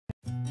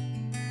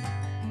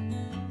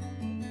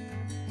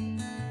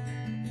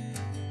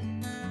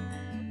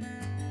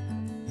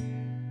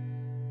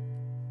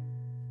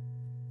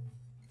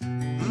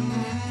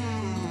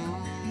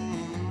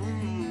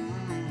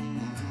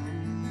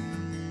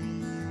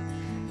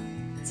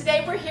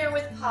Today we're here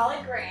with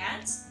Paula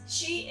Grant.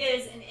 She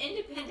is an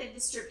independent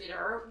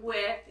distributor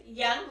with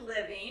Young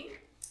Living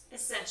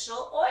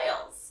Essential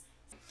Oils.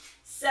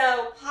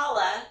 So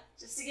Paula,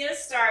 just to get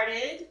us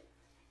started,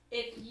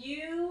 if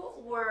you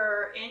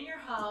were in your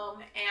home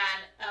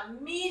and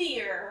a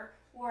meteor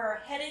were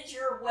headed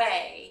your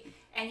way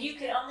and you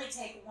could only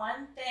take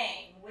one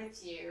thing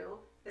with you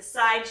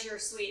besides your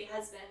sweet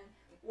husband,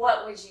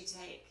 what would you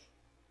take?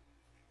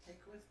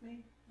 Take with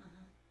me?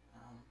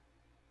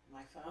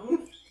 My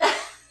phone.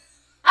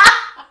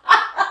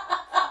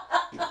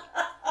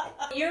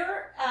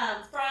 You're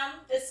from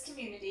this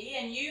community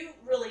and you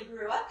really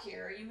grew up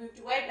here. You moved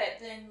away, but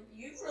then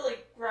you've really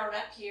grown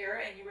up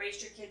here and you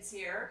raised your kids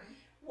here.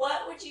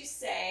 What would you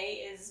say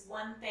is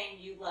one thing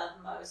you love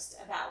most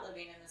about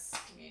living in this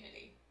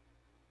community?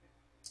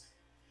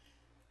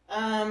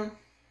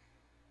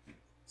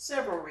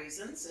 Several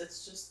reasons.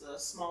 It's just a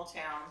small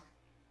town,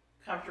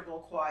 comfortable,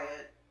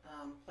 quiet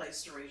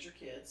place to raise your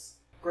kids.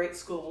 Great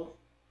school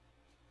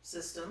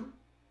system.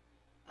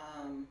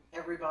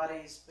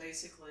 Everybody's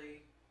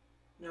basically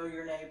know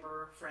your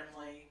neighbor,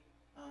 friendly.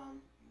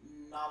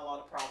 Not a lot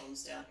of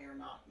problems down here.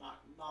 Not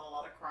a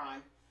lot of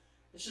crime.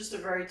 It's just a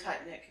very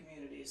tight-knit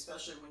community,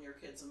 especially when your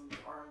kids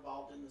are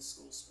involved in the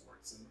school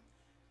sports and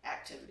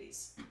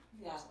activities.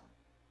 Yeah,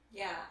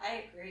 yeah,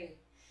 I agree.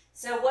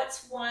 So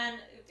what's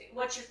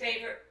your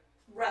favorite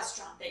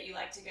restaurant that you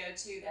like to go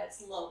to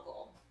that's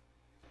local?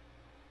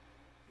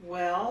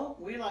 Well,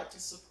 we like to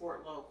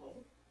support local.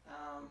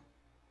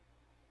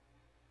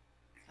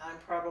 I'm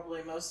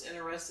probably most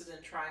interested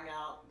in trying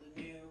out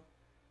the new,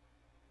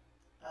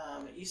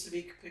 it used to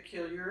be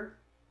Peculiar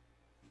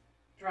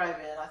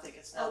Drive-In. I think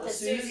it's now the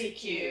Suzy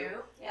Q.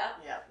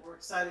 Yep. Yeah, we're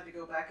excited to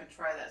go back and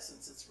try that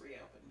since it's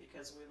reopened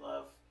because we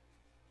love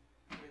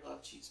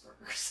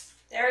cheeseburgers.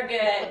 They're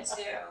good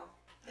too.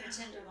 They're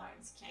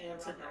tenderloins.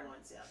 And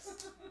tenderloins, yes.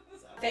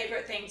 So.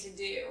 Favorite thing to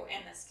do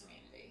in this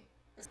community?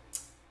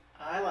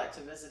 I like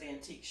to visit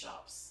antique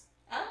shops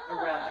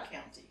around the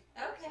county.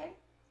 Okay.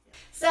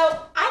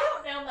 So I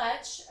don't know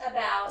much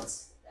about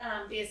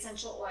the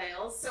essential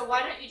oils, so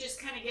why don't you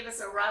just kind of give us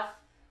a rough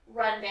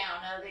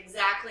rundown of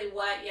exactly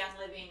what Young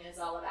Living is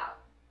all about?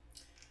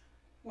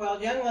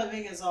 Well, Young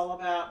Living is all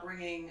about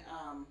bringing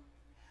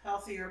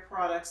healthier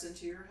products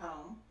into your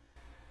home.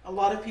 A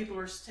lot of people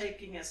are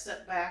taking a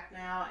step back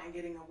now and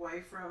getting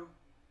away from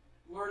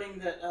learning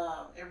that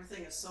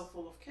everything is so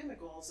full of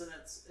chemicals and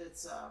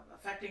it's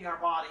affecting our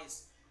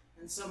bodies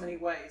in so many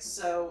ways.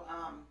 So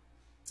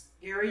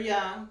Gary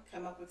Young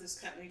came up with this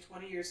company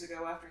 20 years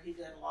ago after he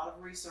did a lot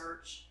of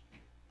research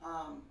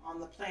on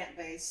the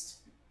plant-based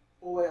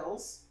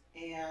oils,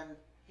 and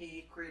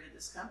he created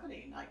this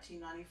company in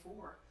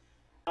 1994.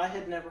 I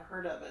had never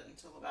heard of it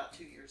until about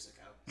 2 years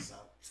ago. So.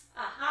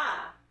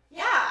 Aha.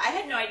 Yeah, I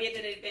had no idea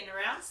that it had been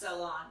around so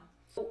long.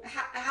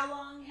 How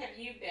long have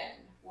you been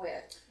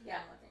with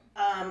Young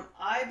Living?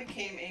 I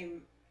became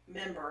a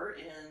member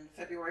in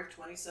February of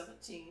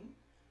 2017.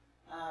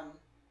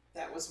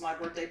 That was my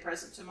birthday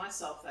present to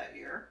myself that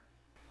year.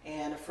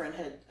 And a friend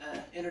had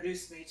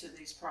introduced me to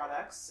these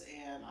products,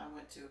 and I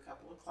went to a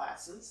couple of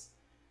classes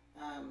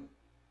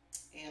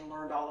and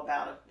learned all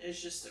about it. It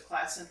was just a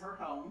class in her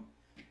home,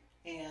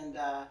 and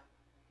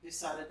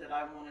decided that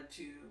I wanted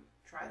to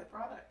try the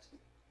product.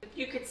 If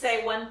you could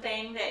say one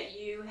thing that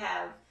you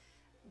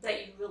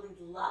really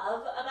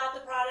love about the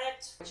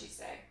product, what would you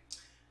say?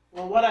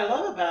 Well, what I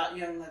love about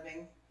Young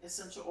Living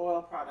essential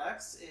oil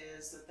products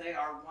is that they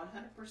are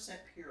 100%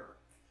 pure.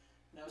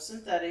 No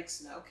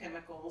synthetics, no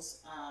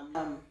chemicals.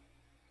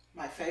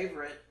 My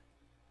favorite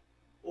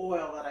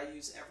oil that I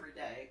use every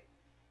day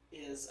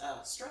is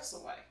Stress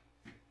Away.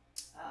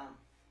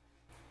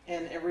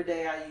 And every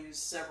day I use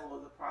several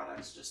of the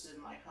products just in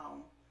my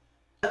home.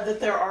 That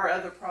there are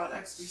other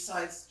products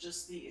besides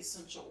just the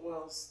essential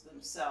oils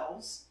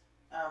themselves.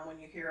 When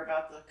you hear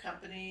about the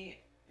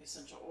company,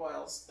 essential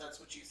oils, that's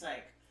what you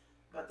think.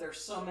 But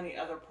there's so many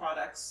other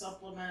products,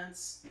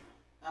 supplements.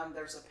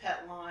 There's a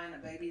pet line, a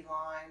baby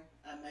line,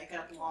 a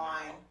makeup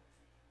line.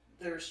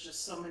 There's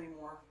just so many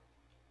more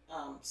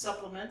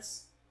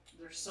supplements.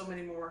 There's so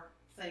many more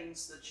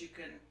things that you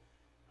can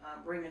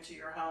bring into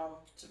your home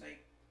to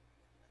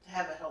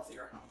have a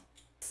healthier home.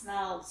 It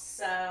smelled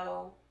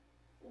so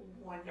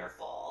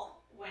wonderful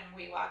when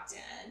we walked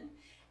in,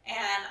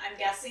 and I'm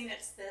guessing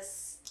it's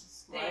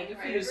this thing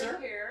right over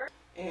here.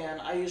 And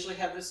I usually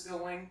have this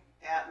going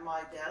at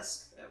my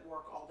desk at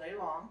work all day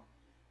long.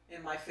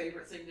 And my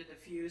favorite thing to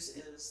diffuse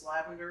is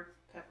lavender,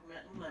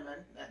 peppermint, and lemon.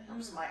 That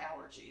helps my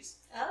allergies.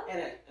 Oh. And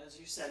it, as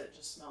you said, it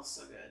just smells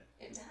so good.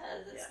 It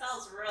does. It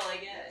smells really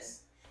good.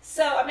 Yes.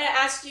 So I'm going to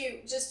ask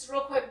you just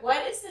real quick,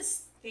 what is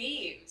this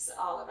Thieves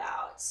all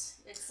about?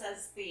 It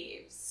says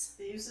Thieves.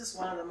 Thieves is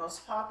one of the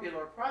most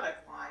popular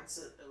product lines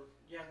that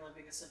Young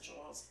Living Essential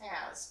Oils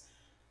has.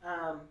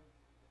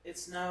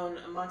 It's known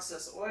amongst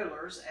us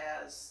oilers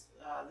as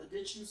the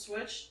ditch and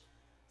switch.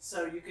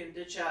 So you can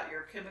ditch out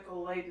your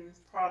chemical-laden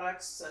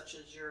products such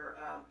as your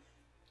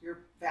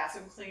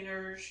bathroom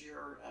cleaners,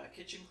 your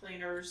kitchen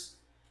cleaners,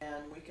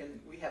 and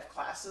we have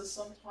classes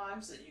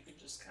sometimes that you can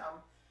just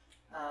come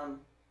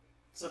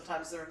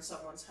Sometimes they're in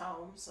someone's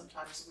home.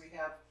 Sometimes we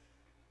have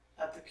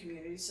at the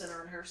community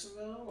center in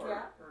Harrisonville,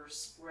 or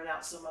rent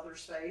out some other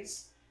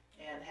space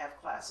and have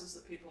classes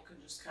that people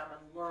can just come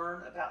and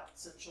learn about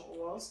essential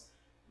oils.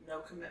 No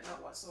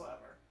commitment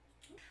whatsoever.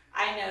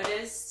 I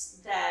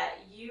noticed that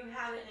you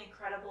have an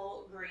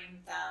incredible green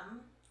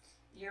thumb.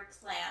 Your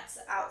plants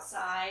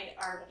outside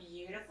are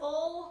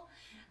beautiful.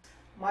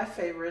 My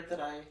favorite that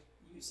I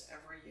use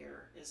every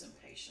year is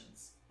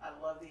Impatiens. I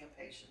love the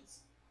Impatiens.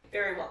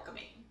 Very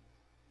welcoming.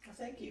 Well,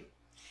 thank you.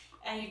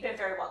 And you've been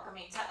very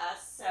welcoming to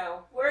us,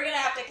 so we're going to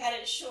have to cut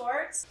it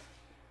short.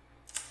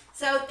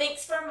 So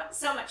thanks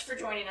so much for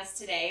joining us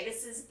today.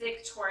 This is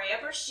Victoria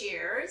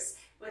Brashears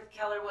with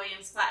Keller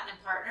Williams Platinum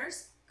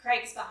Partners.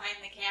 Craig's behind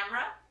the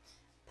camera.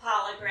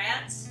 Paula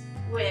Grant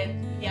with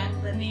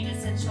Young Living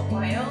Essential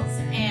Oils,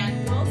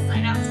 and we'll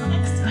sign out till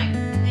next time.